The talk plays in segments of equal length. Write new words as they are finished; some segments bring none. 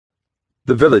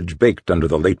The village baked under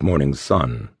the late morning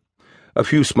sun. A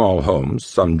few small homes,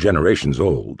 some generations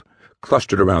old,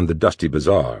 clustered around the dusty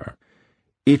bazaar.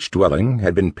 Each dwelling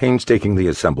had been painstakingly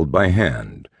assembled by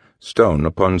hand, stone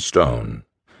upon stone.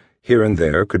 Here and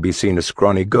there could be seen a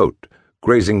scrawny goat,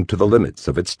 grazing to the limits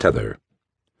of its tether.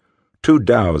 2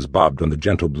 dhows bobbed on the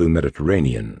gentle blue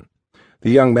Mediterranean. The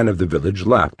young men of the village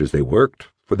laughed as they worked,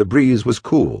 for the breeze was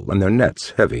cool and their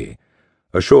nets heavy.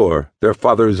 Ashore, their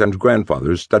fathers and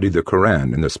grandfathers studied the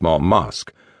Koran in the small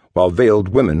mosque, while veiled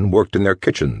women worked in their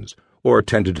kitchens or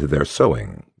attended to their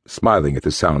sewing, smiling at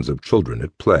the sounds of children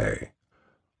at play.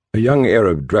 A young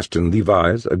Arab dressed in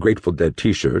Levi's, a Grateful Dead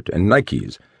t-shirt, and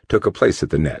Nikes took a place at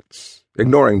the nets,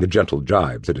 ignoring the gentle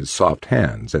jibes at his soft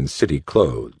hands and city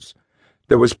clothes.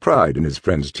 There was pride in his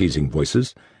friends' teasing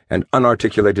voices, and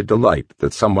unarticulated delight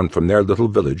that someone from their little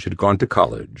village had gone to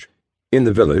college. In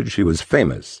the village he was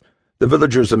famous. The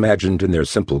villagers imagined in their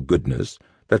simple goodness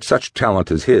that such talent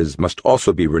as his must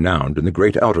also be renowned in the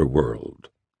great outer world.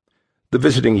 The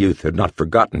visiting youth had not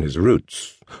forgotten his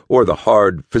roots, or the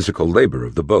hard physical labor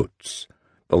of the boats,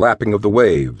 the lapping of the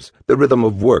waves, the rhythm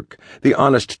of work, the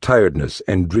honest tiredness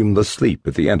and dreamless sleep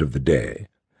at the end of the day.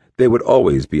 They would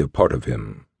always be a part of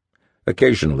him.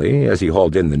 Occasionally, as he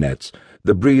hauled in the nets,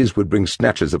 the breeze would bring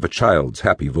snatches of a child's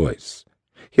happy voice.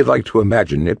 He liked to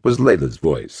imagine it was Layla's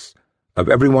voice. Of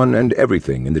everyone and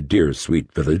everything in the dear,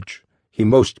 sweet village, he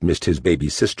most missed his baby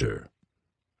sister.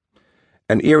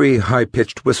 An eerie,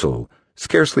 high-pitched whistle,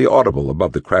 scarcely audible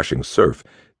above the crashing surf,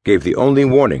 gave the only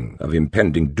warning of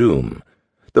impending doom.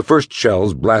 The first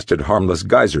shells blasted harmless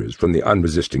geysers from the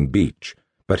unresisting beach,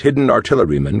 but hidden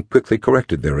artillerymen quickly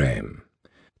corrected their aim.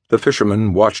 The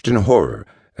fishermen watched in horror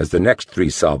as the next 3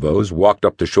 salvos walked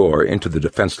up the shore into the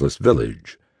defenseless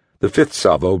village. The 5th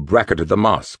salvo bracketed the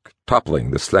mosque,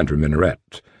 toppling the slender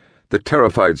minaret. The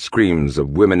terrified screams of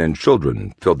women and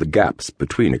children filled the gaps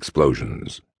between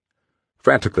explosions.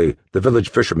 Frantically, the village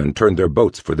fishermen turned their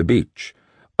boats for the beach.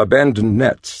 Abandoned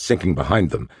nets sinking behind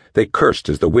them, they cursed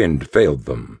as the wind failed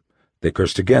them. They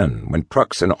cursed again when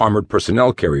trucks and armored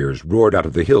personnel carriers roared out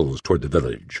of the hills toward the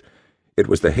village. It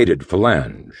was the hated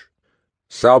phalange.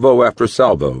 Salvo after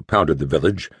salvo pounded the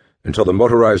village until the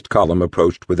motorized column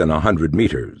approached within 100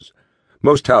 meters.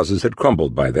 Most houses had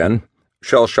crumbled by then.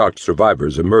 Shell-shocked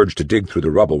survivors emerged to dig through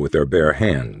the rubble with their bare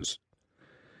hands.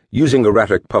 Using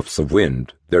erratic puffs of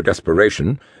wind, their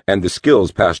desperation, and the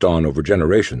skills passed on over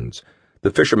generations,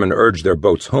 the fishermen urged their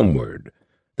boats homeward.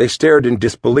 They stared in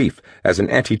disbelief as an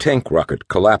anti-tank rocket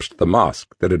collapsed the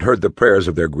mosque that had heard the prayers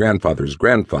of their grandfathers'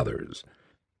 grandfathers.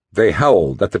 They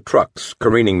howled at the trucks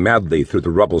careening madly through the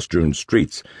rubble-strewn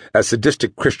streets as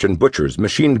sadistic Christian butchers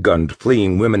machine-gunned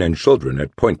fleeing women and children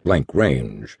at point-blank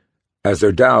range. As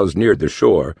their dhows neared the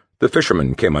shore, the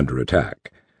fishermen came under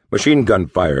attack. Machine-gun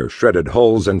fire shredded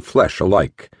hulls and flesh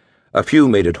alike. A few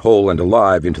made it whole and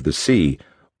alive into the sea,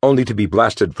 only to be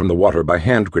blasted from the water by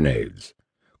hand grenades.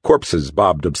 Corpses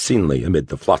bobbed obscenely amid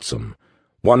the flotsam.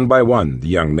 One by one the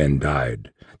young men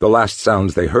died. The last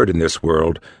sounds they heard in this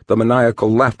world, the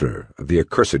maniacal laughter of the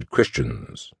accursed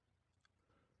Christians.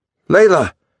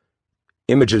 "Layla!"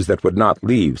 Images that would not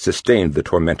leave sustained the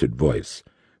tormented voice.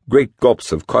 Great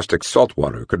gulps of caustic salt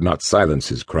water could not silence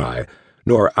his cry,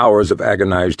 nor hours of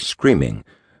agonized screaming,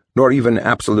 nor even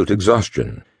absolute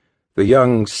exhaustion. The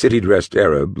young, city-dressed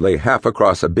Arab lay half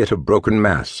across a bit of broken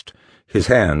mast. His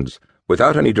hands,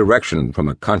 without any direction from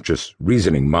a conscious,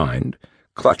 reasoning mind,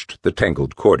 clutched the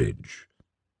tangled cordage.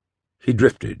 He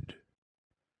drifted.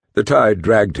 The tide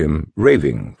dragged him,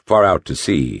 raving, far out to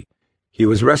sea. He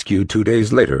was rescued 2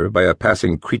 days later by a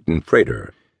passing Cretan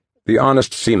freighter. The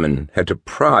honest seaman had to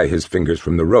pry his fingers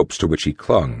from the ropes to which he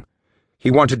clung. He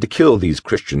wanted to kill these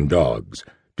Christian dogs.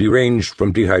 Deranged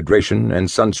from dehydration and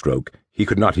sunstroke, he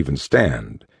could not even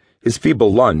stand. His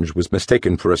feeble lunge was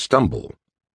mistaken for a stumble.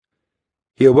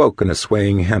 He awoke in a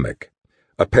swaying hammock.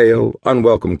 A pale,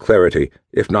 unwelcome clarity,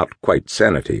 if not quite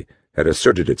sanity, had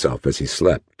asserted itself as he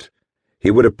slept.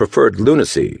 He would have preferred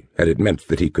lunacy had it meant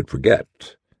that he could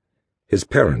forget. His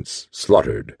parents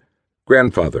slaughtered.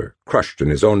 Grandfather crushed in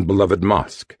his own beloved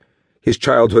mosque. His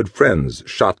childhood friends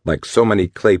shot like so many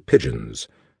clay pigeons.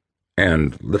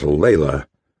 And little Layla.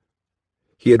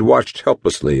 He had watched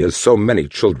helplessly as so many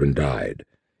children died.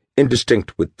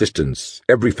 Indistinct with distance,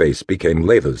 every face became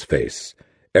Layla's face.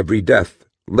 Every death,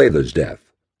 Layla's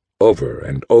death. Over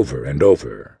and over and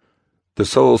over. The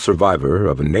sole survivor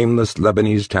of a nameless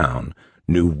Lebanese town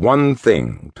knew one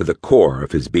thing to the core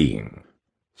of his being.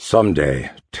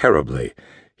 Someday, terribly,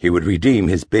 he would redeem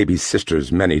his baby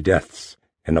sister's many deaths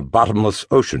in a bottomless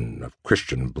ocean of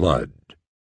Christian blood.